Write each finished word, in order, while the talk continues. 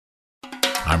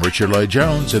I'm Richard Lloyd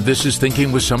Jones, and this is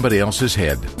Thinking with Somebody Else's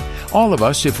Head. All of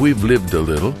us, if we've lived a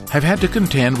little, have had to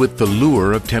contend with the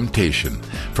lure of temptation.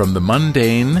 From the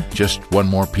mundane, just one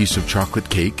more piece of chocolate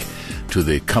cake, to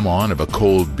the come-on of a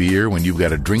cold beer when you've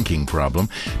got a drinking problem,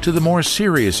 to the more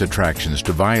serious attractions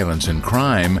to violence and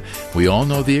crime, we all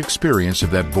know the experience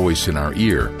of that voice in our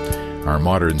ear. Our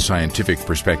modern scientific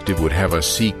perspective would have us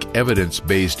seek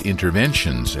evidence-based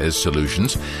interventions as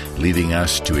solutions, leading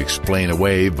us to explain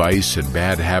away vice and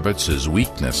bad habits as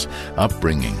weakness,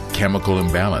 upbringing, chemical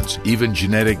imbalance, even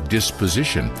genetic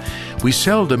disposition. We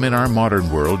seldom in our modern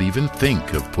world even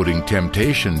think of putting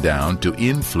temptation down to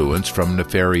influence from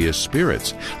nefarious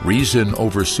spirits. Reason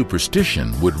over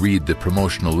superstition would read the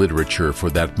promotional literature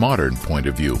for that modern point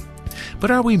of view.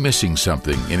 But are we missing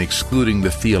something in excluding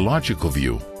the theological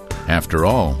view? After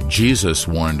all, Jesus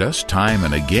warned us time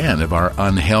and again of our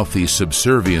unhealthy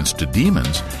subservience to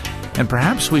demons, and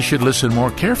perhaps we should listen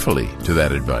more carefully to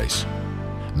that advice.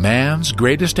 Man's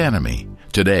greatest enemy,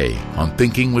 today on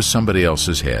Thinking with Somebody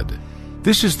Else's Head.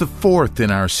 This is the fourth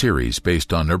in our series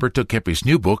based on Norberto Keppe's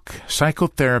new book,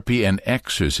 Psychotherapy and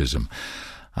Exorcism,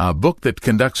 a book that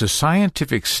conducts a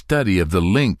scientific study of the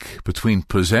link between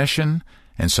possession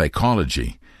and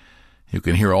psychology. You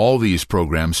can hear all these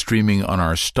programs streaming on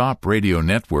our Stop Radio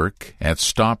network at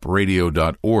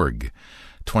stopradio.org,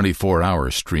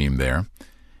 24-hour stream there.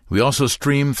 We also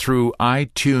stream through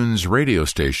iTunes radio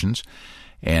stations,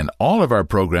 and all of our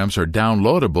programs are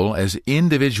downloadable as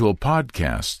individual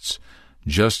podcasts.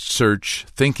 Just search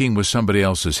Thinking with Somebody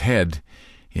Else's Head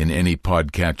in any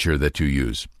podcatcher that you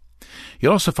use.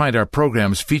 You'll also find our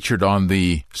programs featured on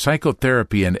the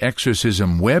Psychotherapy and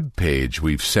Exorcism webpage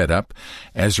we've set up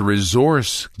as a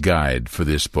resource guide for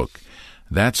this book.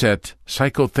 That's at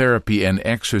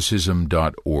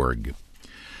psychotherapyandexorcism.org.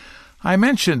 I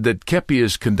mentioned that Keppe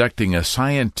is conducting a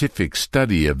scientific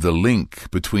study of the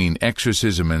link between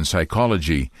exorcism and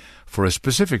psychology for a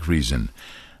specific reason.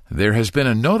 There has been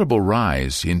a notable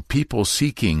rise in people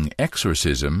seeking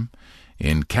exorcism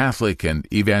in Catholic and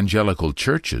evangelical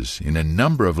churches in a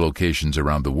number of locations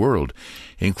around the world,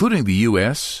 including the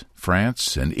U.S.,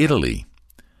 France, and Italy.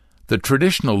 The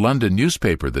traditional London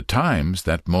newspaper, The Times,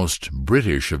 that most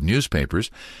British of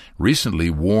newspapers, recently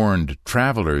warned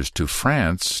travelers to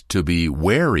France to be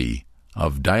wary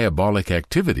of diabolic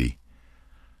activity.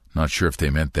 Not sure if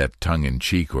they meant that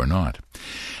tongue-in-cheek or not.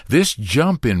 This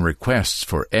jump in requests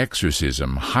for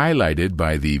exorcism, highlighted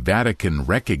by the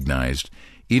Vatican-recognized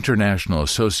International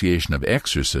Association of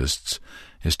Exorcists,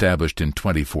 established in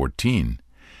 2014,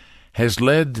 has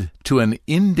led to an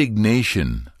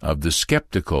indignation of the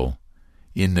skeptical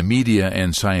in the media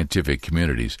and scientific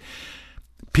communities.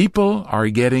 People are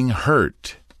getting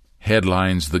hurt,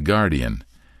 headlines The Guardian,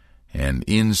 and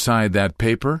inside that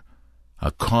paper,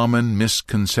 a common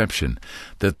misconception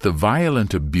that the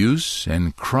violent abuse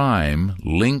and crime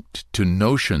linked to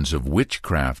notions of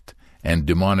witchcraft and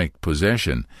demonic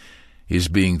possession is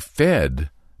being fed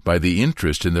by the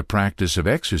interest in the practice of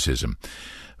exorcism.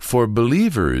 For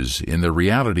believers in the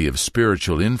reality of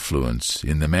spiritual influence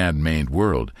in the man-made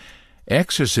world,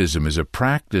 exorcism is a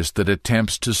practice that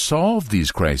attempts to solve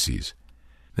these crises.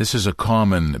 This is a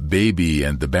common baby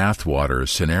and the bathwater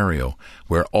scenario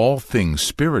where all things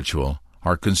spiritual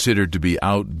are considered to be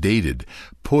outdated,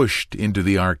 pushed into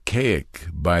the archaic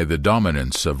by the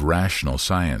dominance of rational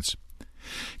science.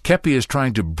 Keppe is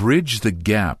trying to bridge the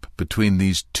gap between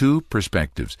these two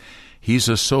perspectives. He's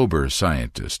a sober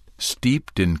scientist,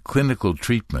 steeped in clinical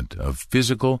treatment of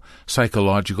physical,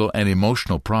 psychological, and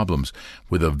emotional problems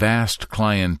with a vast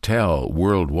clientele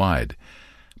worldwide.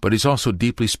 But he's also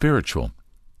deeply spiritual.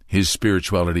 His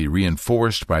spirituality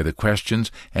reinforced by the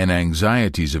questions and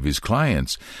anxieties of his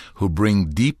clients, who bring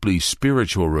deeply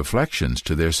spiritual reflections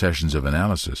to their sessions of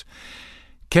analysis.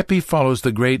 Keppe follows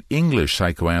the great English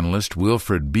psychoanalyst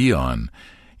Wilfred Bion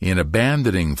in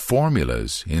abandoning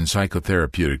formulas in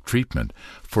psychotherapeutic treatment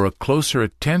for a closer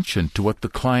attention to what the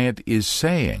client is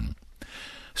saying.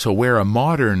 So where a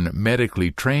modern medically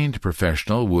trained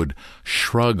professional would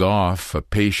shrug off a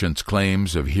patient's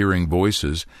claims of hearing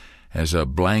voices as a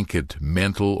blanket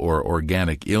mental or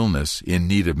organic illness in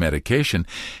need of medication,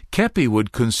 Keppe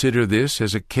would consider this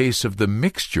as a case of the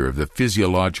mixture of the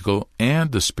physiological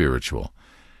and the spiritual.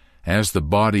 As the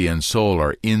body and soul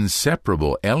are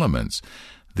inseparable elements,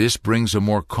 this brings a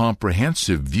more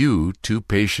comprehensive view to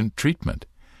patient treatment.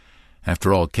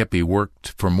 After all, Keppe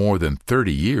worked for more than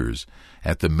 30 years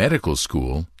at the medical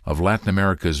school of Latin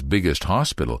America's biggest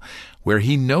hospital, where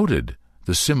he noted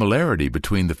the similarity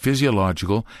between the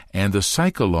physiological and the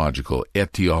psychological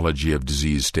etiology of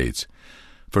disease states.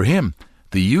 For him,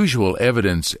 The usual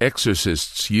evidence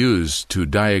exorcists use to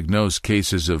diagnose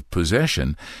cases of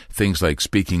possession, things like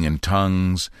speaking in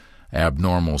tongues,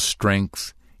 abnormal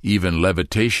strength, even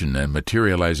levitation and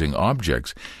materializing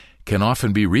objects, can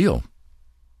often be real.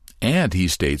 And, he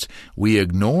states, we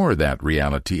ignore that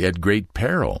reality at great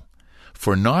peril,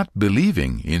 for not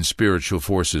believing in spiritual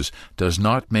forces does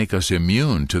not make us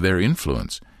immune to their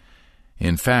influence.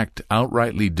 In fact,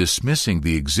 outrightly dismissing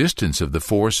the existence of the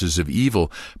forces of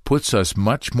evil puts us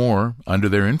much more under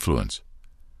their influence.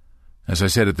 As I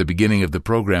said at the beginning of the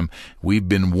program, we've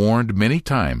been warned many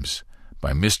times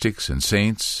by mystics and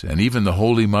saints, and even the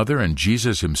Holy Mother and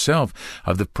Jesus himself,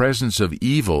 of the presence of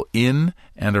evil in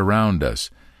and around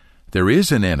us. There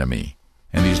is an enemy,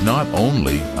 and he's not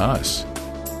only us.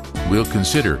 We'll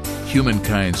consider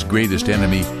humankind's greatest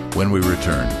enemy when we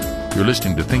return. You're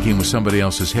listening to Thinking with Somebody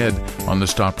Else's Head on the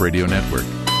Stop Radio Network.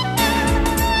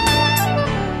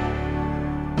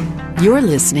 You're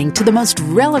listening to the most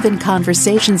relevant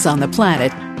conversations on the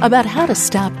planet about how to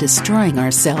stop destroying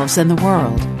ourselves and the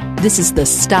world. This is the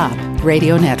Stop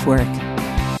Radio Network.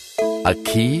 A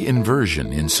key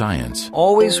inversion in science.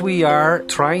 Always we are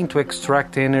trying to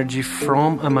extract energy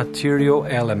from a material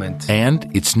element. And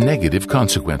its negative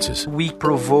consequences. We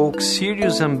provoke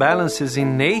serious imbalances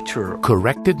in nature.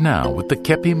 Corrected now with the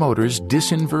Kepi Motors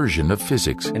disinversion of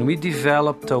physics. And we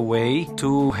developed a way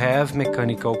to have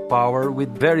mechanical power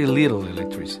with very little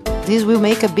electricity. This will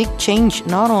make a big change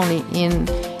not only in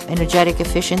energetic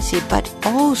efficiency, but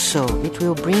also it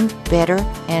will bring better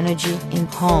energy in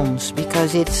homes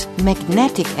because it's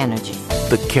magnetic energy.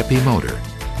 The Kepi Motor,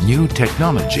 new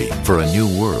technology for a new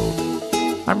world.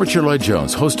 I'm Richard Lloyd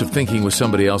Jones, host of Thinking with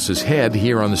Somebody Else's Head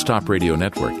here on the Stop Radio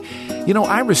Network. You know,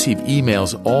 I receive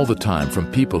emails all the time from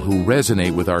people who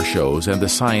resonate with our shows and the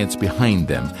science behind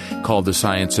them, called the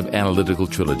science of analytical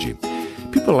trilogy.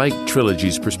 People like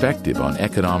Trilogy's perspective on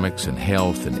economics and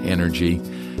health and energy,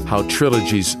 how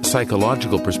Trilogy's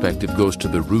psychological perspective goes to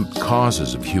the root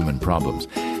causes of human problems.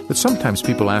 But sometimes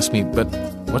people ask me, but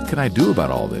what can I do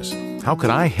about all this? How can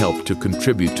I help to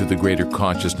contribute to the greater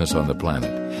consciousness on the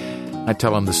planet? I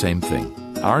tell them the same thing.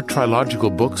 Our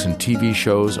trilogical books and TV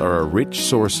shows are a rich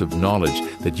source of knowledge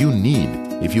that you need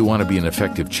if you want to be an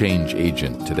effective change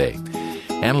agent today.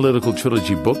 Analytical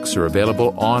Trilogy books are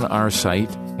available on our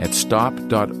site at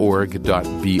stop.org.br.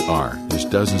 There's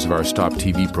dozens of our Stop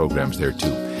TV programs there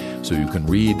too. So you can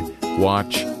read,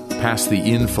 watch, pass the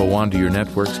info on to your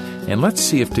networks, and let's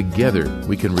see if together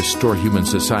we can restore human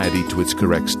society to its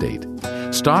correct state.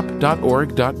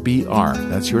 Stop.org.br.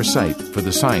 That's your site for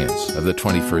the science of the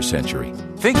 21st century.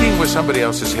 Thinking with Somebody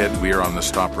Else's Head, we are on the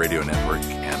Stop Radio Network,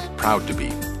 and proud to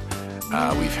be.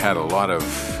 We've had a lot of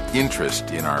interest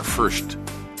in our first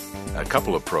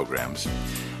couple of programs,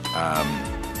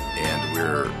 and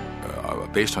we're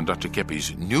based on Dr.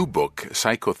 Kepi's new book,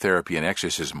 Psychotherapy and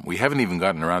Exorcism. We haven't even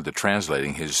gotten around to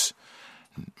translating his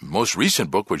most recent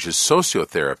book, which is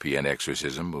Sociotherapy and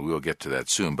Exorcism. We'll get to that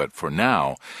soon. But for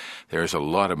now, there's a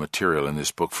lot of material in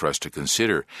this book for us to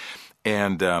consider.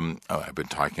 And I've been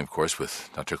talking, of course, with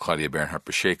Dr. Claudia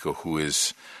Bernhardt-Pacheco, who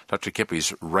is Dr.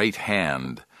 Kepi's right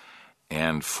hand,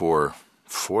 and for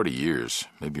 40 years,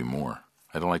 maybe more.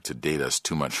 I don't like to date us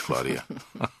too much, Claudia.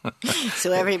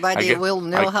 So everybody will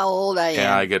know how old I am.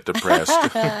 Yeah, I get depressed.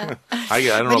 I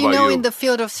don't know but about you. in the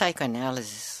field of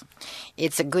psychoanalysis,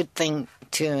 it's a good thing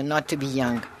to not to be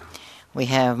young. We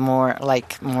have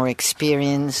more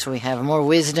experience. We have more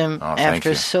wisdom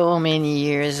after so many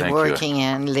years working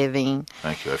and living.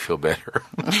 Thank you. I feel better.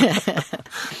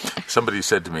 Somebody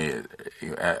said to me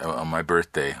on my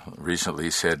birthday recently,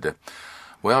 said,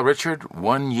 well, Richard,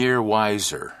 1 year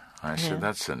wiser. I said,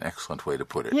 that's an excellent way to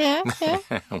put it. Yeah.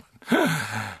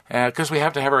 Because we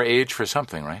have to have our age for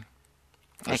something, right?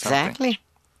 Exactly.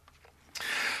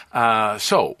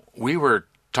 So we were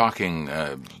talking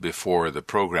before the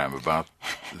program about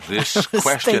this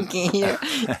question. Thinking here,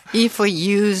 if we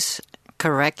use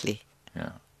correctly,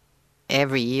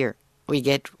 every year we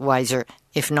get wiser.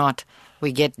 If not,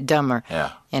 we get dumber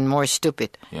and more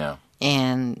stupid. Yeah.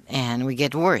 And we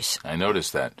get worse. I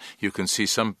noticed that. You can see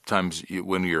sometimes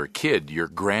when you're a kid, your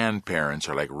grandparents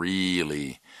are like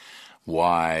really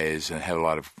wise and have a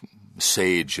lot of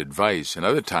sage advice. And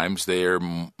other times they're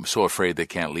so afraid they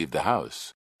can't leave the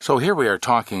house. So here we are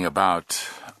talking about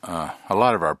a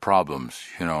lot of our problems,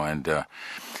 and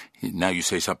now you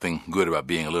say something good about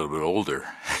being a little bit older.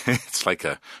 It's like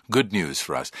a good news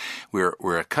for us.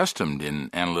 We're accustomed in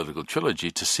Analytical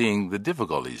Trilogy to seeing the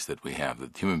difficulties that we have,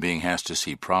 that the human being has to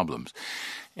see problems.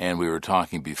 And we were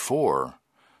talking before,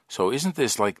 so isn't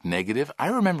this like negative? I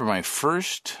remember my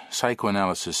first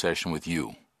psychoanalysis session with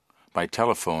you. By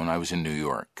telephone, I was in New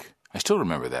York. I still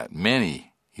remember that,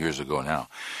 many years ago now.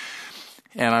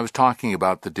 And I was talking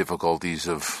about the difficulties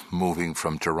of moving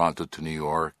from Toronto to New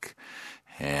York,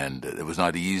 and it was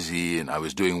not easy, and I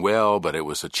was doing well, but it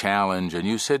was a challenge. And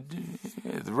you said,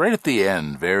 right at the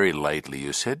end, very lightly,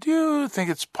 you said, do you think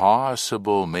it's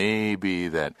possible maybe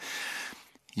that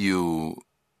you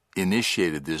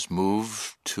initiated this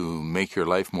move to make your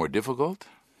life more difficult?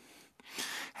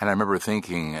 And I remember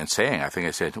thinking and saying, I think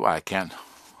I said, well, I can't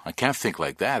think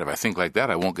like that. If I think like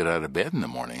that, I won't get out of bed in the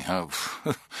morning.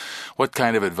 What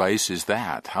kind of advice is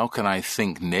that? How can I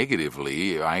think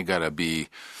negatively? I've got to be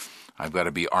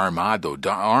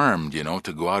armed,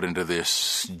 to go out into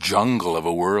this jungle of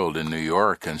a world in New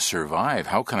York and survive.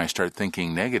 How can I start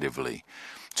thinking negatively?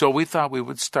 So we thought we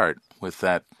would start with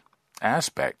that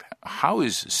aspect. How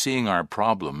is seeing our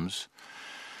problems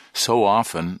so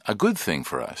often a good thing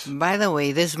for us? By the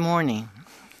way, this morning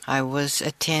I was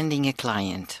attending a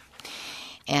client,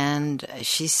 and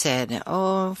she said,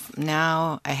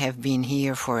 now I have been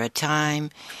here for a time,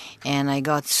 and I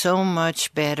got so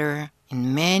much better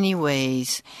in many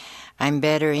ways. I'm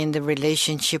better in the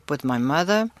relationship with my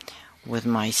mother, with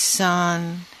my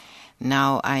son.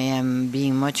 Now I am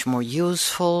being much more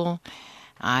useful.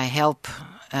 I help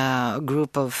a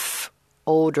group of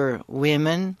older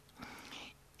women.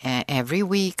 Every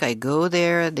week I go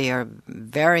there. They are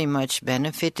very much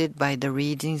benefited by the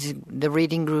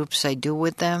reading groups I do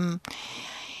with them.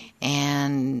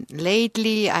 And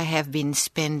lately I have been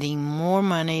spending more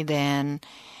money than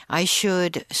I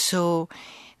should. So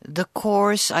the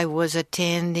course I was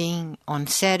attending on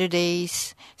Saturday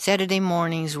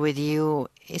mornings with you,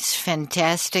 it's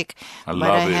fantastic. I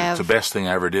love it. It's the best thing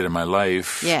I ever did in my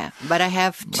life. Yeah, but I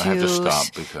have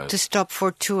to stop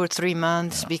for 2 or 3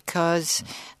 months because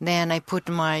then I put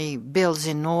my bills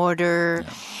in order.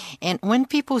 Yeah. And when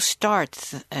people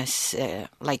start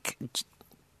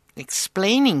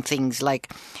explaining things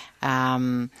like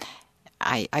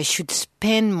I should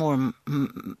spend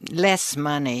less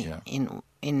money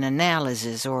in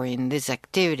analysis or in these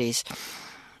activities,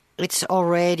 it's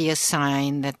already a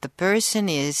sign that the person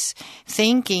is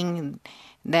thinking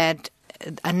that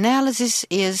analysis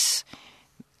is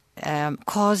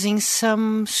causing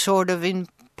some sort of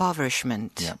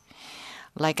impoverishment. Yeah.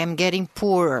 Like I'm getting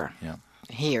poorer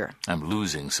here. I'm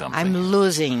losing something. I'm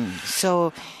losing.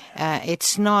 So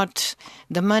it's not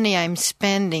the money I'm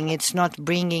spending, it's not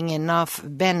bringing enough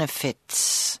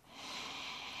benefits.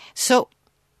 So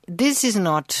this is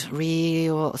not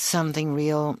something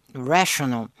real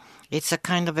rational. It's a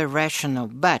kind of irrational.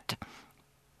 But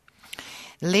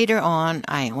later on,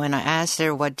 when I asked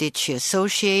her what did she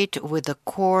associate with the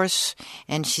course,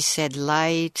 and she said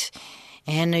light,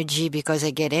 energy, because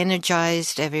I get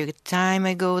energized every time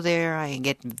I go there. I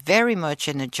get very much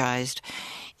energized.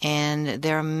 And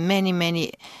there are many,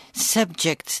 many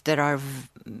subjects that are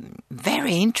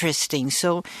very interesting.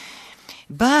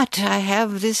 But I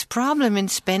have this problem in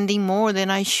spending more than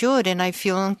I should, and I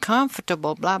feel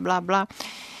uncomfortable, blah, blah, blah.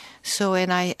 So,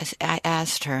 and I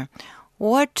asked her,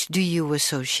 what do you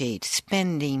associate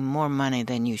spending more money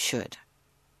than you should?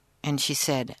 And she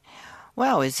said,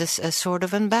 well, it's a sort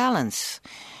of imbalance.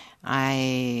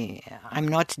 I'm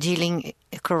not dealing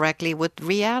correctly with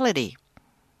reality.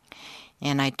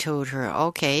 And I told her,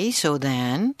 okay, so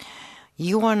then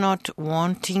you are not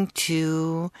wanting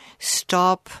to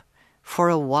stop for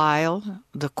a while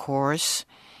the course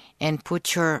and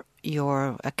put your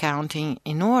accounting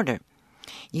in order.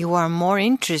 You are more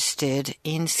interested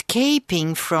in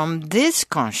escaping from this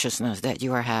consciousness that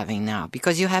you are having now,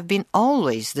 because you have been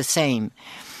always the same.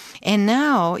 And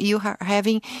now you are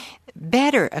having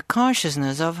better a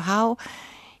consciousness of how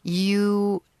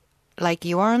you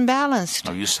are unbalanced.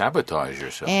 Oh, you sabotage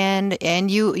yourself. And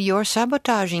you're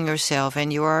sabotaging yourself,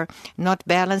 and you are not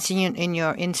balancing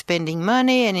in spending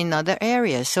money and in other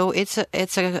areas. So it's a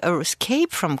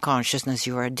escape from consciousness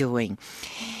you are doing.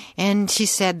 And she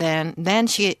said then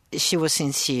she was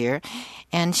sincere,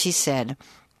 and she said,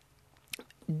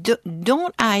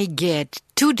 don't I get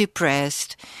too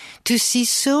depressed to see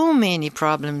so many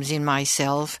problems in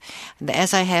myself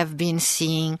as I have been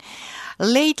seeing?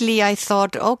 Lately I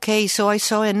thought, okay, so I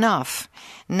saw enough.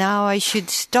 Now I should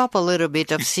stop a little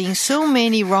bit of seeing so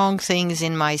many wrong things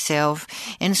in myself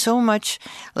and so much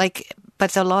like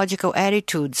pathological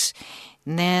attitudes.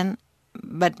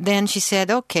 But then she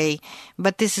said, okay,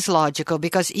 but this is logical,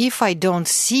 because if I don't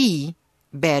see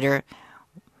better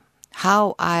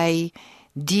how I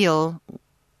deal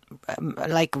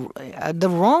the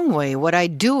wrong way, what I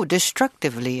do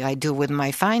destructively, I do with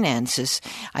my finances,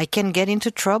 I can get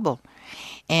into trouble.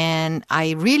 And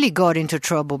I really got into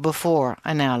trouble before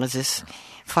analysis.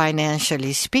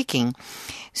 financially speaking.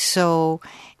 So,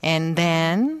 and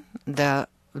then the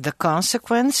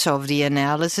consequence of the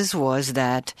analysis was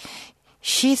that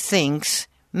she thinks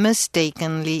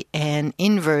mistakenly and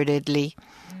invertedly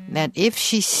that if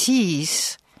she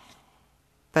sees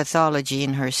pathology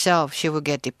in herself, she will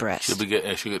get depressed. She'll get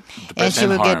depressed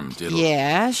and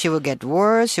harmed. She will get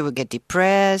worse. She will get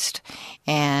depressed,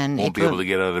 and won't be able to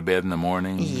get out of bed in the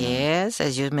morning. Yes,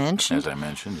 as you mentioned. As I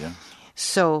mentioned, yeah.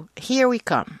 So here we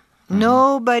come.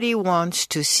 Nobody wants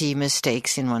to see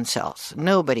mistakes in oneself.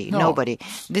 Nobody.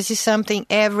 This is something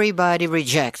everybody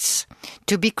rejects.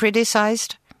 To be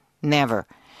criticized? Never.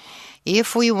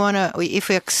 If we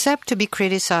accept to be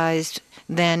criticized,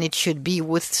 then it should be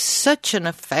with such an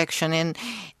affection and,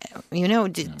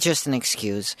 just an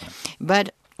excuse.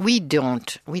 But we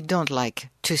don't like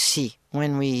to see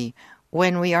when we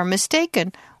are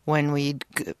mistaken,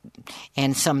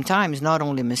 and sometimes not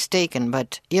only mistaken,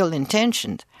 but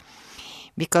ill-intentioned.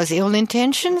 Because ill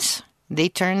intentions, they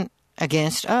turn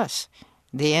against us.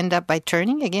 They end up by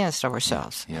turning against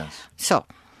ourselves. Yes. So,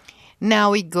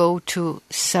 now we go to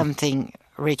something,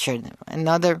 Richard,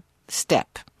 another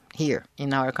step here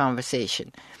in our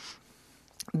conversation.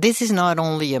 This is not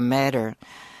only a matter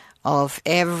of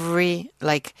every,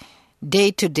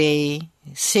 day-to-day,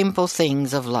 simple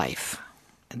things of life.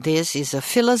 This is a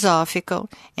philosophical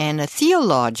and a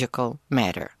theological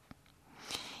matter,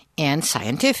 and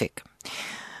scientific.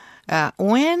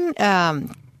 When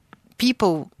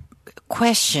people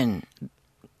question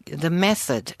the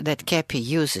method that Kepi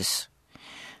uses,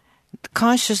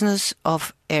 consciousness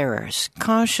of errors,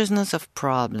 consciousness of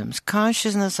problems,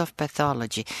 consciousness of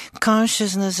pathology,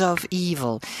 consciousness of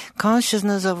evil,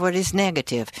 consciousness of what is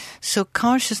negative, so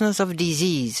consciousness of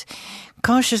disease,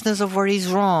 consciousness of what is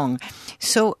wrong.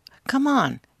 So, come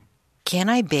on, can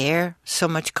I bear so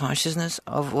much consciousness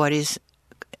of what is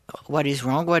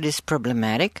wrong, what is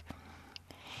problematic?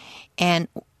 And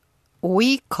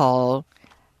we call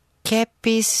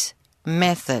Kepi's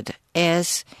method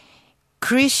as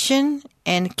Christian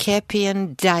and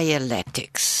Kepian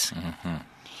dialectics. Mm-hmm.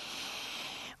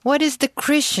 What is the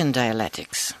Christian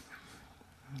dialectics?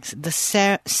 The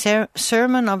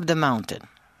Sermon of the Mountain.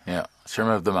 Yeah,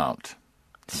 Sermon of the Mount.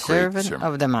 Sermon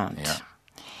of the Mount. Yeah.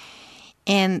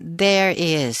 And there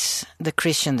is the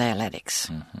Christian dialectics.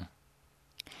 Mm-hmm.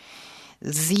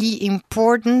 The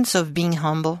importance of being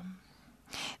humble,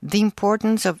 the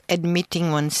importance of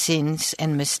admitting one's sins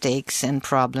and mistakes and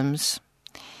problems.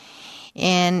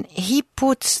 And he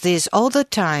puts this all the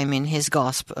time in his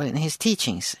gospel, in his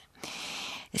teachings.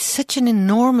 It's such an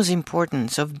enormous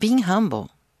importance of being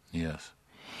humble. Yes.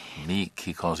 Meek,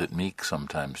 he calls it meek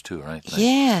sometimes too, right?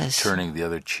 Yes. Turning the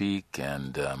other cheek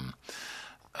and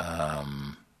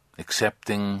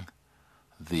accepting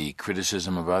the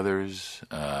criticism of others,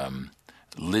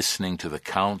 listening to the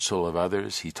counsel of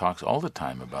others. He talks all the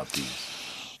time about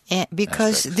these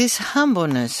because aspects. This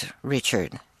humbleness,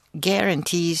 Richard,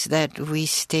 guarantees that we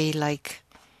stay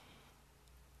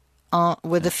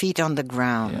with the feet on the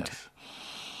ground. Yes.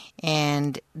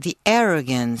 And the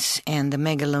arrogance and the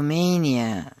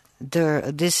megalomania,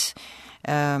 this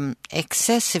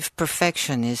excessive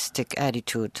perfectionistic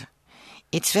attitude,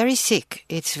 it's very sick.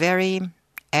 It's very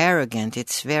arrogant.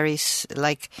 It's very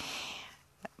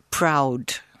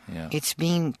proud. Yeah. It's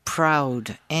being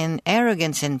proud. And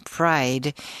arrogance and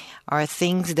pride are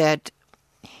things that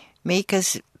make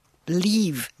us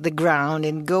leave the ground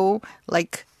and go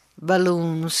like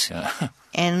balloons. Yeah.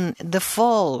 And the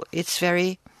fall, it's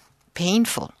very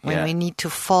painful when we need to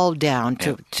fall down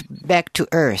to back to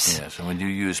earth. Yes, and when you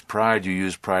use pride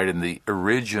in the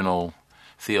original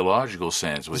theological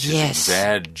sense, which is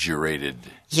exaggerated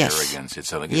arrogance.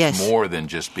 It's like it's more than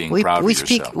just being proud of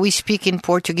yourself. We speak in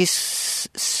Portuguese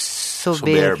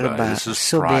soberba. This is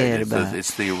pride.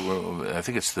 I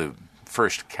think it's the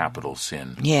first capital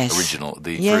sin. Yes.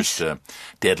 First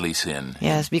deadly sin.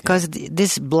 Yes, because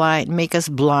this make us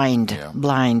blind. Yeah.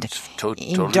 Blind.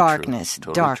 Totally darkness.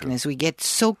 True. Totally darkness. True. We get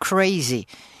so crazy.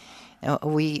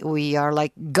 We are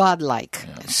like godlike.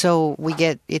 Yeah. So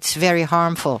it's very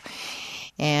harmful.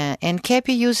 And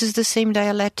Kepi uses the same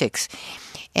dialectics.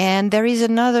 And there is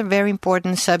another very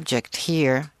important subject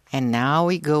here. And now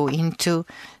we go into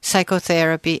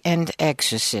psychotherapy and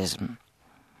exorcism.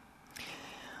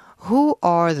 Who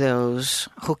are those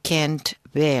who can't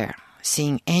bear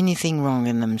seeing anything wrong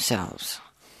in themselves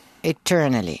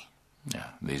eternally? Yeah,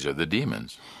 these are the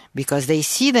demons. Because they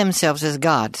see themselves as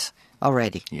gods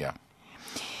already. Yeah.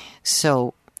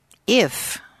 So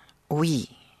if we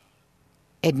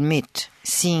admit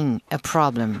seeing a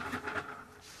problem,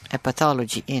 a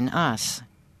pathology in us,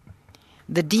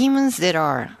 the demons that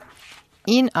are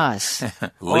in us,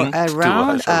 or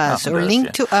around us, or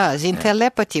linked to us, in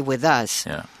telepathy with us,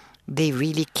 they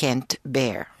really can't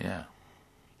bear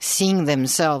seeing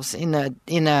themselves in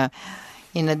a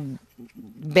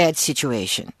bad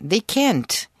situation. They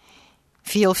can't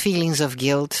feel feelings of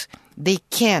guilt. They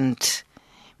can't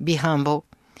be humble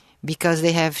because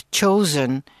they have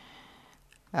chosen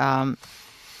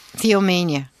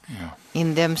theomania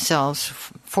in themselves,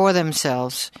 for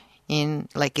themselves, in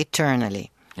like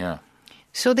eternally. Yeah.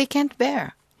 So they can't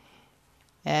bear.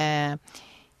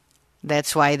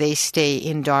 That's why they stay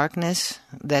in darkness.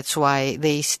 That's why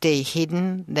they stay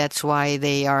hidden. That's why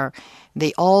they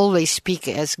always speak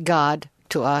as God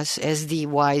to us, as the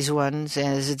wise ones,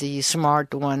 as the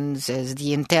smart ones, as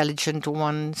the intelligent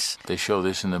ones. They show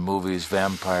this in the movies.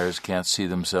 Vampires can't see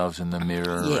themselves in the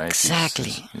mirror, right?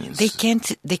 Exactly. They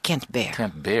can't bear.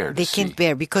 Can't bear. They can't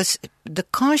bear because the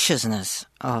consciousness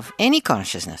of any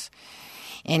consciousness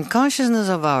and consciousness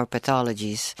of our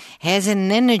pathologies has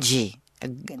an energy,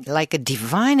 like a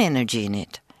divine energy in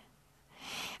it,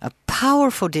 a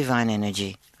powerful divine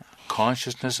energy.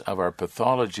 Consciousness of our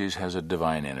pathologies has a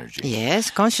divine energy. Yes,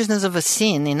 consciousness of a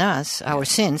sin in us, our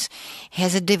sins,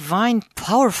 has a divine,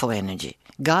 powerful energy,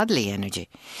 godly energy.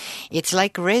 It's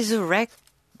like resurrection.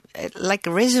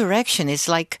 It's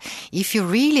like if you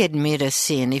really admit a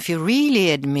sin, if you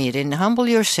really admit and humble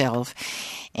yourself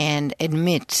and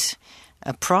admit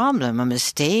a problem, a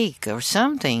mistake or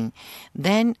something,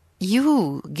 then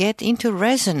you get into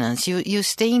resonance. You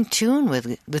stay in tune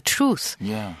with the truth.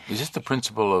 Yeah. Is this the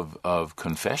principle of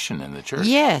confession in the church?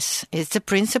 Yes. It's the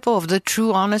principle of the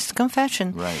true, honest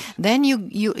confession. Right. Then you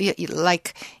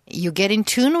get in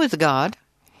tune with God.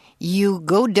 You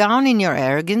go down in your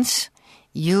arrogance.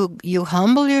 You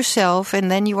humble yourself,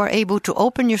 and then you are able to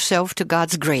open yourself to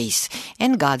God's grace.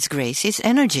 And God's grace is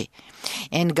energy.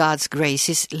 And God's grace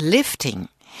is lifting.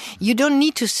 You don't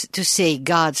need to say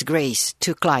God's grace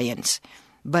to clients,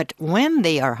 but when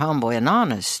they are humble and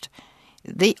honest,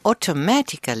 they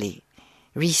automatically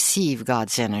receive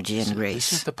God's energy and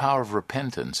grace. This is the power of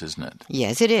repentance, isn't it?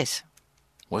 Yes, it is.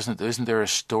 Isn't there a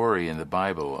story in the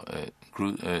Bible,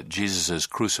 Jesus'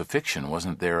 crucifixion?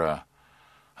 Wasn't there a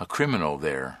criminal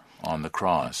there on the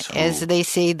cross? As they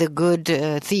say, the good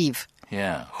thief.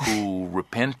 Yeah, who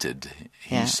repented.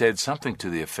 He said something to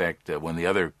the effect that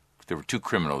there were two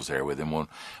criminals there with him.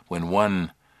 When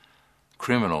one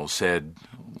criminal said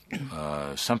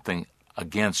something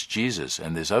against Jesus,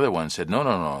 and this other one said,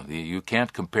 no, you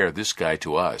can't compare this guy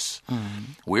to us.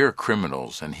 Mm-hmm. We're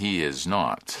criminals, and he is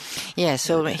not. Yeah,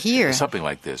 so here... Something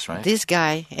like this, right? This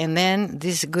guy, and then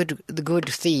the good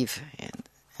thief.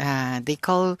 They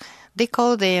call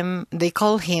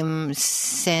him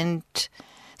Saint...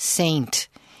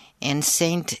 And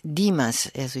Saint Dimas,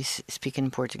 as we speak in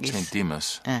Portuguese. Saint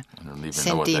Dimas. I don't even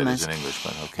know what that is in English,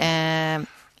 but okay.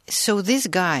 So this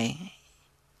guy,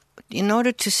 in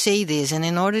order to say this, and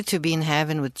in order to be in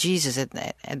heaven with Jesus at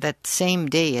that same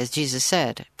day, as Jesus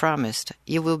said, promised,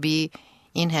 you will be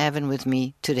in heaven with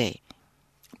me today.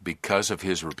 Because of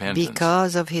his repentance.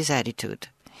 Because of his attitude.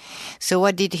 So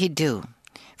what did he do?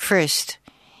 First,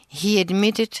 he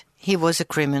admitted he was a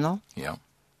criminal. Yeah.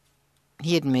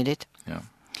 He admitted. Yeah.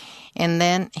 And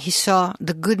then he saw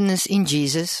the goodness in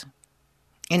Jesus,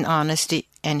 in honesty,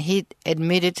 and he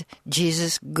admitted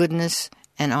Jesus' goodness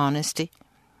and honesty.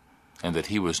 And that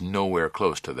he was nowhere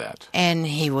close to that. And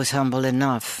he was humble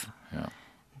enough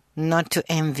not to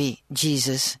envy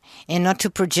Jesus and not to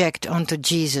project onto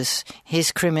Jesus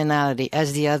his criminality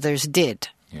as the others did.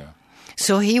 Yeah.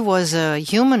 So he was a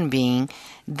human being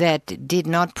that did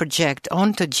not project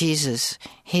onto Jesus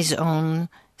his own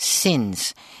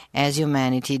sins, as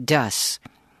humanity does,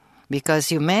 because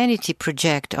humanity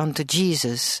project onto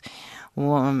Jesus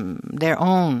their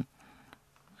own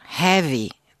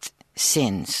heavy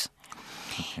sins.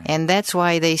 Okay. And that's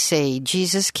why they say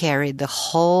Jesus carried the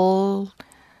whole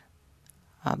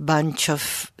bunch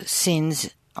of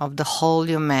sins of the whole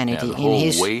humanity. Yeah, the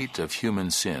whole weight of human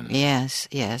sin. Yes.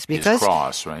 Because, his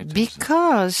cross, right?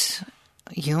 Because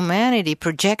humanity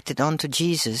projected onto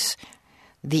Jesus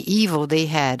the evil they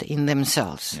had in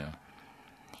themselves. Yeah.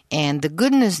 And the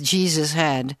goodness Jesus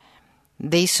had,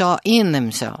 they saw in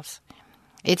themselves.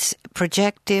 It's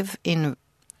projective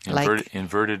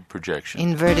inverted projection.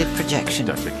 Inverted projection.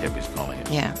 Dr. Kepi's calling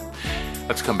it. Yeah.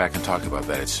 Let's come back and talk about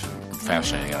that. It's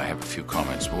fascinating, and I have a few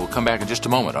comments. We'll come back in just a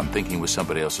moment. I'm Thinking with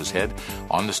Somebody Else's Head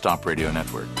on the Stop Radio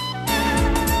Network.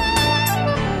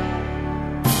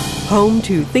 Home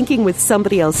to Thinking with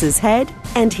Somebody Else's Head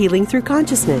and Healing Through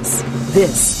Consciousness.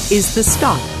 This is the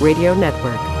Stop Radio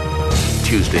Network.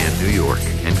 Tuesday in New York,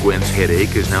 and Gwen's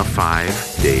headache is now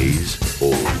 5 days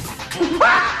old.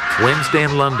 Wednesday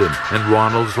in London, and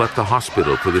Ronald's left the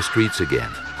hospital for the streets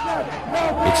again.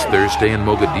 It's Thursday in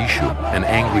Mogadishu, and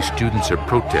angry students are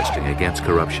protesting against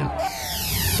corruption.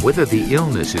 Whether the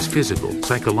illness is physical,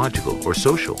 psychological, or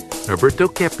social, Norberto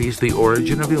Keppe's The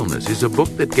Origin of Illness is a book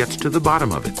that gets to the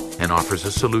bottom of it and offers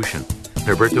a solution.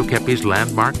 Norberto Keppe's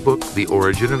landmark book, The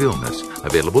Origin of Illness,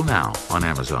 available now on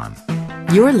Amazon.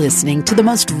 You're listening to the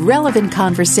most relevant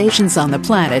conversations on the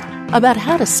planet about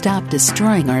how to stop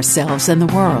destroying ourselves and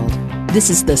the world. This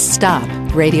is the Stop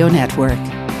Radio Network.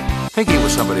 Thinking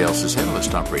with somebody else's head on the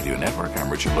Stop Radio Network. I'm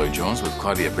Richard Lloyd-Jones with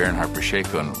Claudia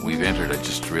Bernhardt-Pacheco, and we've entered, I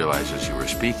just realized as you were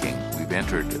speaking, we've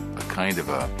entered a kind of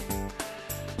a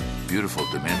beautiful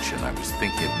dimension. I was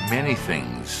thinking of many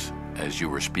things as you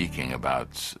were speaking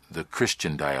about the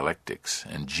Christian dialectics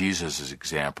and Jesus'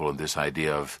 example and this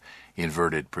idea of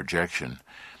inverted projection.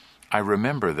 I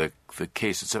remember the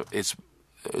case.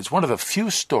 It's one of the few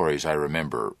stories I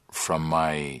remember from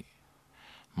my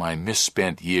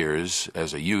misspent years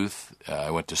as a youth. I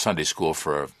went to Sunday school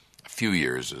for a few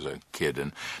years as a kid,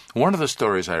 and one of the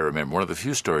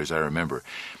few stories I remember,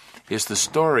 is the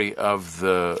story of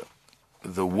the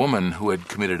woman who had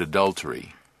committed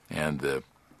adultery and the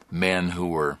men who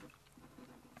were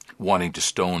wanting to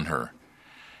stone her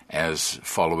as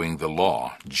following the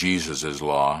law, Jesus'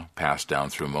 law passed down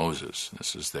through Moses.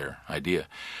 This is their idea.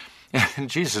 And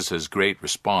Jesus' great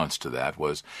response to that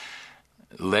was,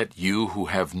 "Let you who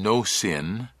have no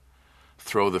sin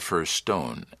throw the first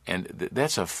stone." And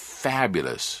that's a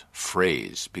fabulous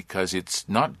phrase, because it's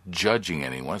not judging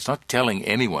anyone. It's not telling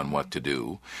anyone what to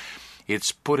do.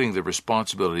 It's putting the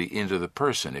responsibility into the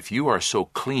person. If you are so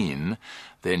clean,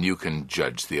 then you can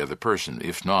judge the other person.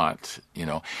 If not,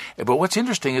 But what's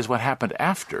interesting is what happened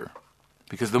after.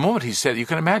 Because the moment he said, you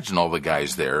can imagine all the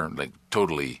guys there, like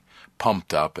totally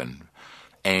pumped up and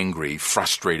angry,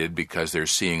 frustrated, because they're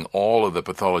seeing all of the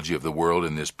pathology of the world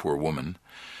in this poor woman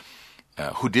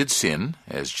who did sin,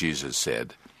 as Jesus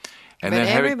said. And but then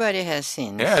everybody has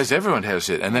sinned. Yes, everyone has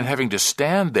it. And then having to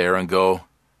stand there and go,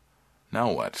 now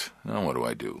what? Now what do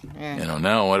I do? Yeah.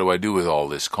 Now what do I do with all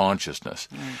this consciousness?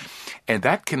 Yeah. And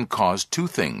that can cause two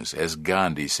things, as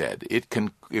Gandhi said. It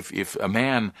can, if a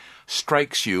man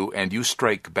strikes you and you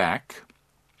strike back,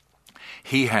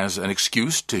 he has an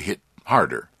excuse to hit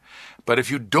harder. But if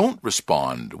you don't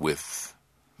respond with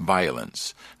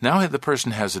violence, now the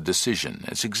person has a decision.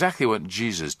 It's exactly what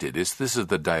Jesus did. This is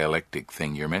the dialectic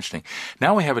thing you're mentioning.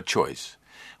 Now we have a choice.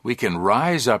 We can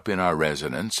rise up in our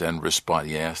resonance and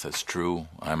respond, yes, that's true,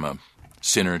 I'm a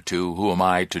sinner too, who am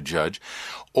I to judge?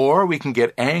 Or we can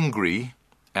get angry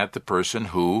at the person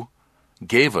who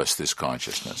gave us this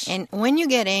consciousness. And when you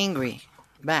get angry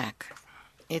back,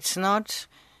 it's not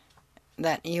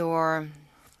that you're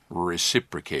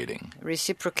reciprocating,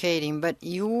 but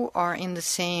you are in the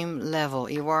same level.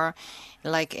 You are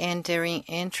like entering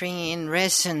in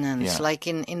resonance, like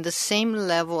in the same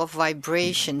level of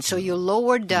vibration. So you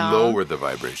lower down. Lower the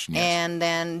vibration, yes. And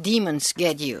then demons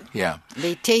get you. Yeah.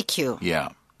 They take you. Yeah.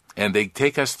 And they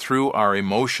take us through our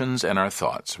emotions and our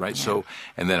thoughts, right? Yeah. So,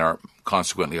 and then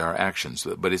consequently our actions.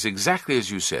 But it's exactly as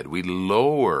you said. We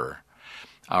lower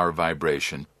our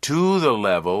vibration to the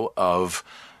level of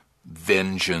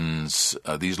vengeance,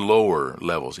 these lower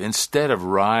levels, instead of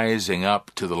rising up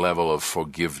to the level of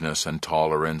forgiveness and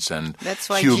tolerance and humility. That's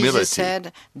why Jesus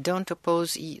said, don't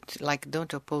oppose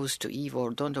to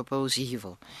evil, don't oppose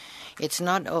evil. It's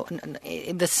not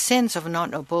in the sense of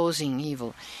not opposing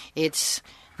evil. It's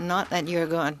not that you're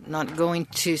not going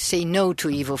to say no to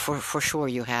evil, for sure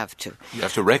you have to. You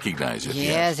have to recognize it.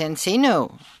 Yes, and say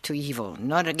no to evil,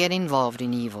 not get involved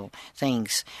in evil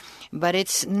things. But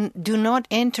it's do not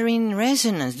enter in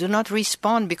resonance, do not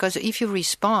respond, because if you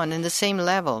respond in the same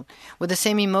level, with the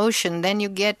same emotion, then you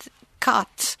get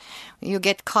caught. You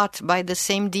get caught by the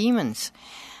same demons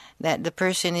that the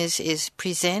person is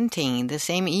presenting, the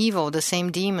same evil, the same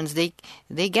demons. They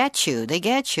get you. They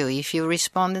get you if you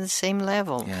respond in the same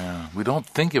level. Yeah, we don't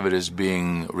think of it as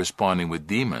being responding with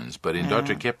demons, but in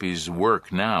Dr. Keppe's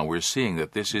work now, we're seeing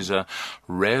that this is a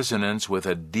resonance with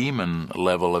a demon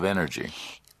level of energy.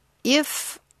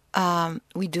 If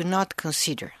we do not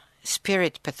consider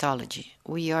spirit pathology,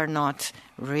 we are not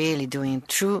really doing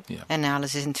true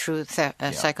analysis and true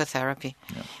psychotherapy.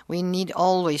 Yeah. We need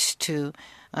always to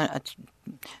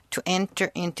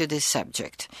enter into this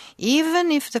subject.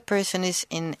 Even if the person is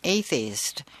an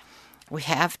atheist, we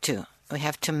have to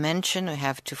mention, we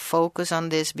have to focus on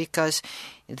this, because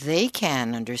they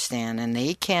can understand and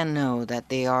they can know that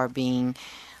they are being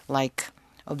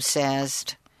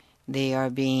obsessed. They are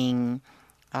being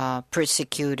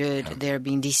persecuted. They're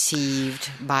being deceived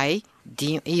by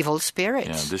evil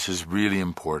spirits. Yeah, this is really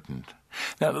important.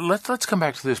 Now, let's come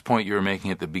back to this point you were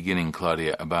making at the beginning,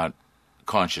 Claudia, about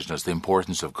consciousness, the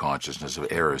importance of consciousness, of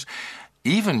errors.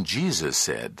 Even Jesus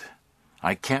said,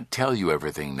 I can't tell you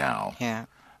everything now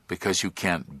because you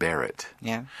can't bear it.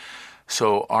 Yeah.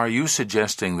 So are you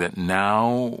suggesting that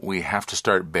now we have to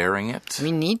start bearing it?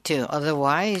 We need to.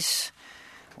 Otherwise,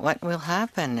 what will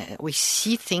happen? We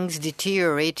see things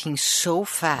deteriorating so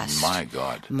fast. My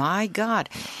God. My God.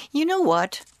 You know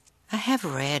what? I have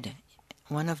read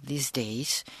one of these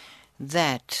days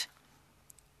that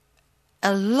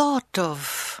a lot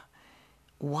of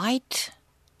white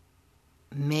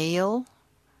male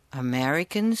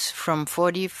Americans from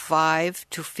 45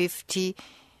 to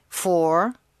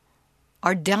 54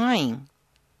 are dying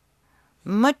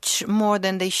much more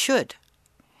than they should.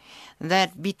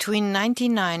 That between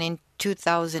 1999 and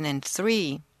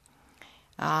 2003,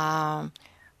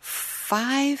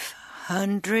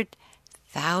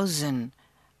 500,000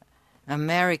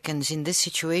 Americans in this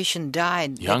situation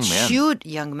died.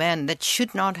 Young men that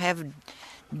should not have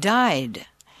died.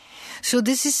 So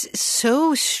this is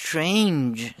so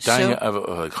strange. Dying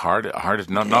of heart,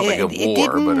 not like a war. It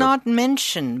did not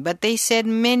mention, but they said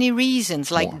many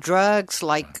reasons, like drugs,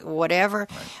 like whatever,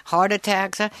 heart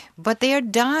attacks, but they are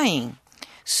dying.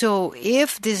 So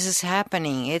if this is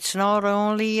happening, it's not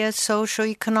only a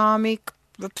socio-economic,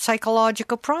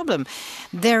 psychological problem.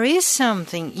 There is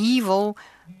something evil,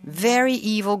 very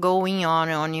evil going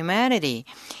on humanity.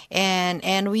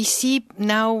 And we see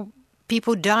now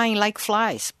people dying like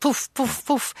flies, poof, poof,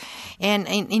 poof, and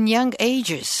in young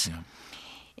ages. Yeah.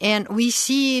 And we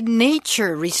see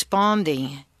nature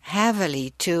responding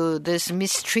heavily to this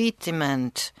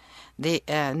mistreatment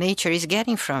nature is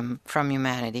getting from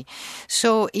humanity.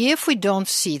 So if we don't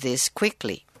see this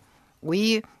quickly,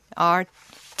 we are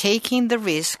taking the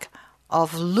risk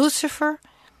of Lucifer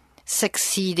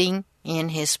succeeding in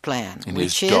his plan. In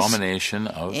his domination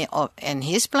of... And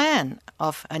his plan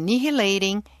of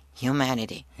annihilating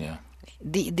humanity. Yeah.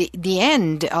 The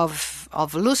end of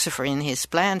Lucifer in his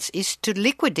plans is to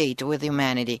liquidate with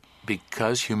humanity.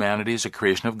 Because humanity is a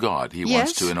creation of God. He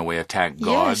wants to, in a way, attack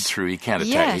God through... He can't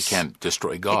attack... He can't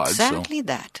destroy God. Exactly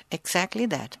that.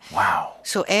 Wow.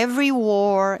 So every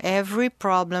war, every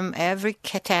problem, every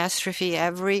catastrophe,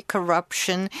 every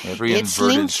corruption... Every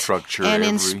inverted structure... And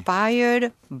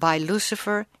inspired by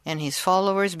Lucifer and his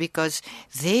followers, because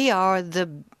they are the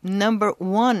number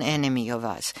one enemy of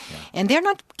us. Yeah. And they're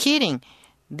not kidding.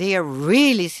 They are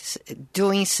really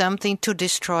doing something to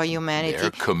destroy humanity.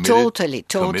 They're committed, totally,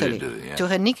 to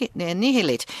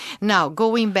annihilate. Now,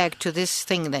 going back to this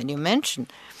thing that you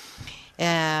mentioned,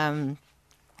 when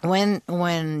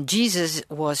Jesus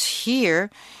was here,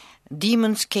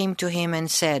 demons came to him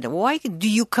and said, "Why do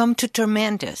you come to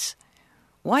torment us?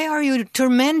 Why are you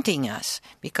tormenting us?"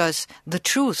 Because the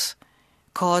truth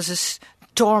causes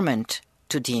torment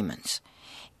to demons,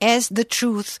 as the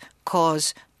truth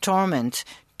causes torment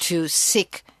to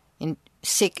sick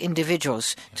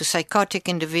individuals, to psychotic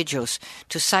individuals,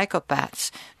 to psychopaths,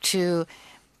 to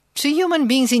human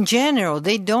beings in general.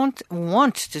 They don't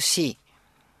want to see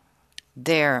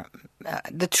the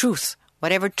truth,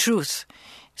 whatever truth.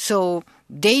 So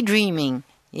daydreaming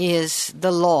is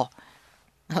the law.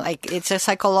 Like, it's a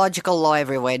psychological law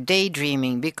everywhere,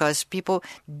 daydreaming, because people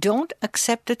don't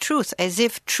accept the truth, as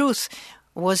if truth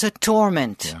was a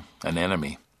torment. Yeah, an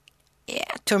enemy.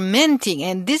 Yeah, tormenting.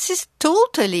 And this is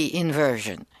totally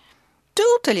inversion.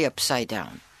 Totally upside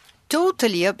down.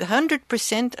 Totally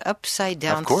 100% upside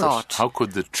down thought. Of course. How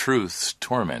could the truths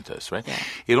torment us, right? Yeah.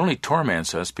 It only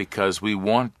torments us because we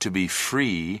want to be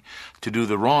free to do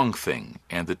the wrong thing.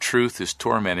 And the truth is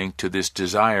tormenting to this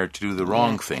desire to do the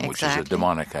wrong thing, which is a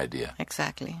demonic idea.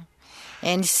 Exactly.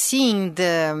 And seeing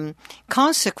the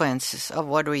consequences of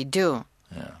what we do.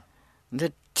 Yeah.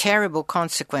 The terrible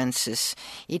consequences.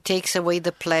 It takes away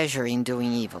the pleasure in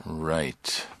doing evil.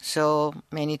 Right. So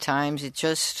many times it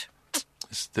just...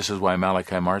 This is why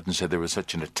Malachi Martin said there was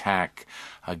such an attack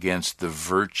against the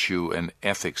virtue and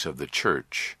ethics of the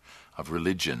church, of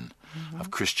religion,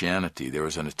 of Christianity. There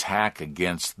was an attack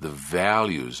against the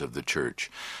values of the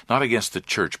church. Not against the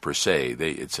church per se.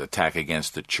 It's an attack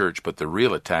against the church, but the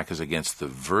real attack is against the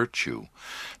virtue,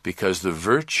 because the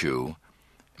virtue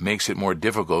makes it more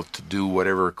difficult to do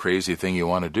whatever crazy thing you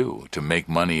want to do, to make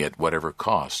money at whatever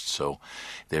cost. So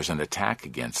there's an attack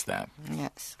against that.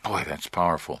 Yes. Boy, that's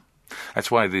powerful.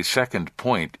 That's why the second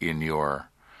point in your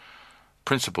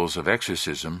principles of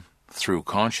exorcism through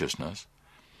consciousness,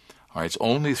 it's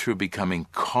only through becoming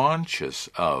conscious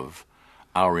of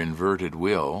our inverted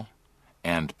will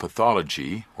and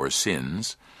pathology or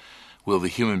sins will the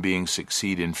human being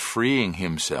succeed in freeing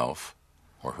himself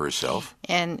or herself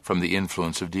and from the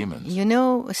influence of demons. You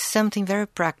know something very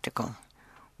practical.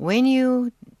 When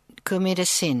you commit a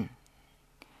sin,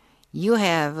 you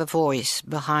have a voice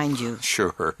behind you.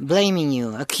 Sure. Blaming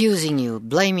you, accusing you,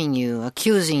 blaming you,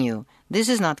 accusing you. This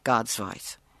is not God's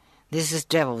voice. This is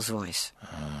devil's voice.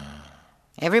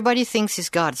 Everybody thinks it's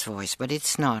God's voice, but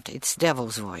it's not. It's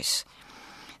devil's voice.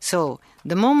 So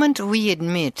the moment we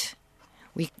admit,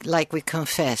 we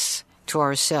confess to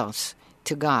ourselves,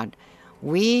 to God,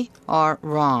 we are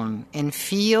wrong and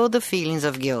feel the feelings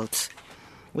of guilt,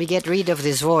 we get rid of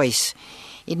this voice.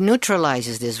 It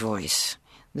neutralizes this voice.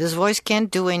 This voice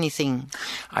can't do anything.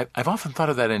 I've often thought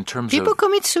of that in terms People of... People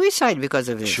commit suicide because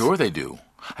of this. Sure they do.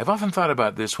 I've often thought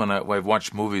about this when I've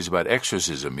watched movies about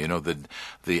exorcism. You know,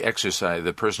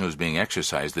 the person who's being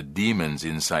exorcised, the demons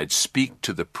inside speak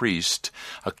to the priest,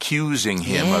 accusing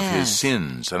him of his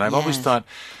sins. And I've always thought,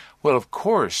 well, of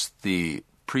course the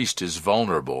priest is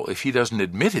vulnerable. If he doesn't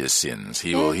admit his sins,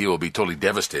 he will be totally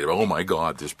devastated. Oh my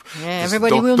God!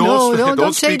 Everybody will know.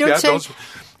 Don't say.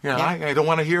 I don't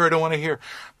want to hear. I don't want to hear.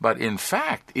 But in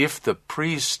fact, if the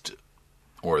priest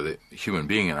or the human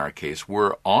being in our case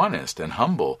were honest and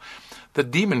humble, the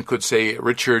demon could say,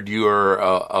 "Richard, you're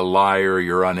a liar.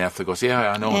 You're unethical." Say,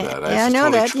 "Yeah, I know that. I know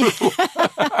totally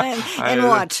that." and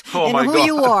what? And who God.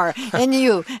 You are, and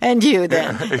you.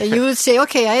 Then you would say,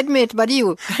 "Okay, I admit, but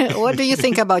you, what do you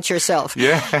think about yourself?"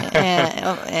 Yeah.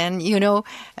 And you know,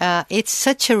 it's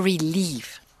such a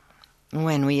relief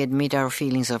when we admit our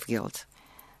feelings of guilt.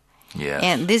 Yes,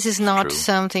 and this is not true.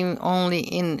 Something only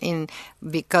in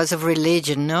because of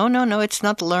religion. No, it's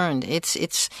not learned.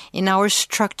 It's in our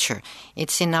structure.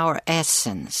 It's in our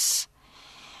essence.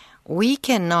 We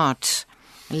cannot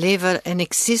live an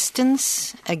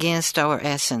existence against our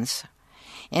essence.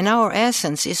 And our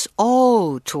essence is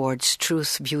all towards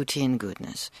truth, beauty, and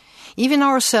goodness. Even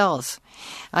ourselves.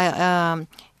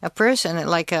 A person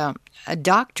like a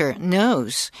doctor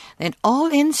knows that all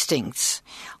instincts,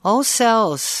 all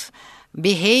cells,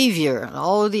 behavior,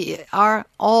 are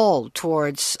all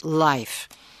towards life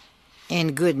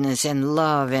and goodness and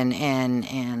love and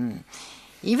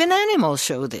even animals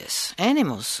show this.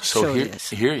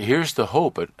 Here's the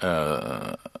hope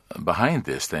behind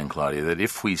this then, Claudia, that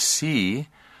if we see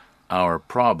our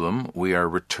problem, we are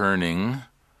returning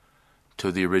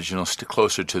to the original,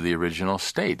 closer to the original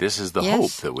state. This is the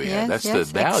hope that we have. That's the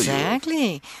value.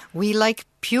 Exactly. We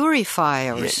purify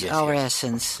our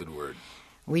essence. Good word.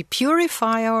 We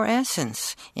purify our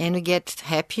essence and we get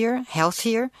happier,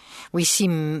 healthier. We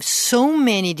see so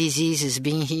many diseases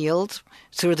being healed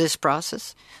through this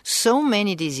process. So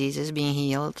many diseases being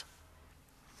healed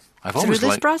through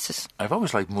this process. I've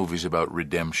always liked movies about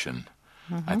redemption.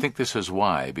 Mm-hmm. I think this is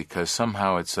why, because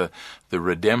somehow it's the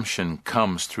redemption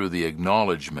comes through the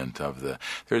acknowledgement of the...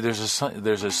 There's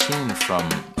a scene from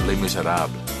Les Miserables,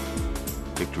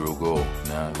 Victor Hugo,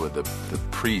 where the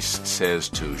priest says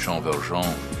to Jean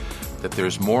Valjean that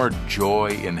there's more joy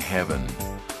in heaven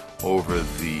over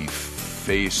the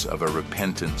face of a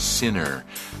repentant sinner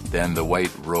than the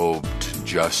white-robed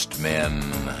just men.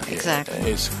 Exactly.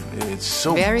 It's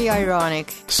so... Very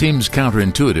ironic. Seems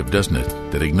counterintuitive, doesn't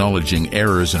it, that acknowledging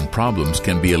errors and problems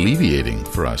can be alleviating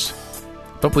for us.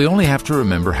 But we only have to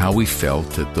remember how we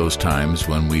felt at those times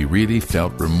when we really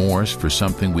felt remorse for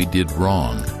something we did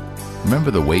wrong.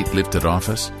 Remember the weight lifted off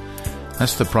us?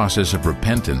 That's the process of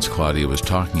repentance Claudia was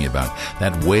talking about.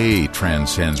 That way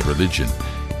transcends religion,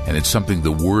 and it's something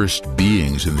the worst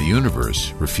beings in the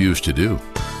universe refuse to do.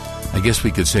 I guess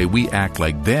we could say we act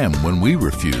like them when we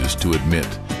refuse to admit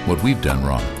what we've done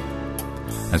wrong.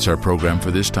 That's our program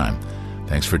for this time.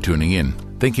 Thanks for tuning in.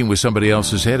 Thinking with Somebody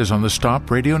Else's Head is on the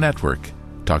Stop Radio Network.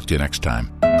 Talk to you next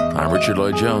time. I'm Richard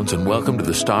Lloyd-Jones, and welcome to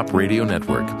the Stop Radio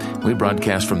Network. We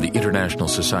broadcast from the International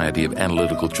Society of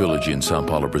Analytical Trilogy in Sao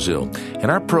Paulo, Brazil.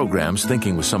 And our programs,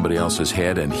 Thinking with Somebody Else's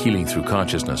Head and Healing Through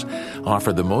Consciousness,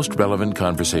 offer the most relevant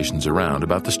conversations around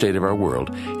about the state of our world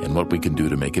and what we can do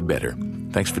to make it better.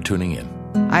 Thanks for tuning in.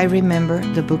 I remember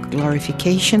the book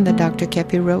Glorification that Dr.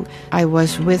 Kepi wrote. I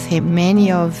was with him many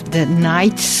of the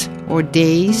nights or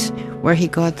days where he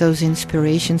got those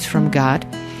inspirations from God.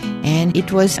 And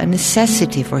it was a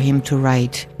necessity for him to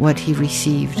write what he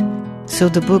received. So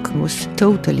the book was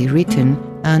totally written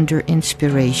under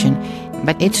inspiration.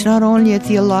 But it's not only a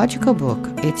theological book,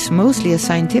 it's mostly a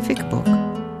scientific book.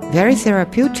 Very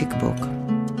therapeutic book.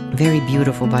 Very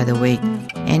beautiful, by the way.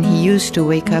 And he used to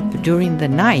wake up during the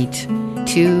night,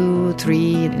 2,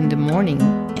 3 in the morning,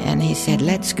 and he said,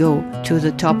 let's go to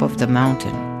the top of the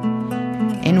mountain.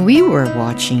 And we were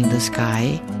watching the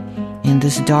sky in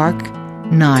this dark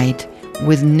night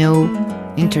with no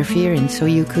interference, so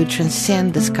you could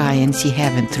transcend the sky and see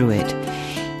heaven through it.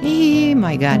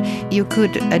 My God, you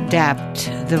could adapt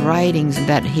the writings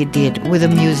that he did with the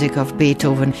music of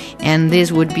Beethoven, and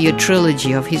this would be a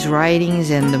trilogy of his writings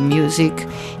and the music.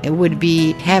 It would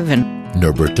be heaven.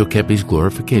 Norberto Keppe's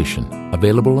Glorification,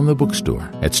 available in the bookstore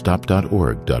at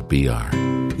stop.org.br.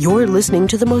 You're listening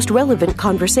to the most relevant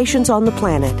conversations on the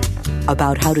planet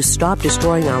about how to stop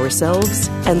destroying ourselves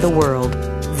and the world.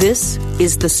 This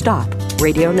is the Stop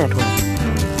Radio Network.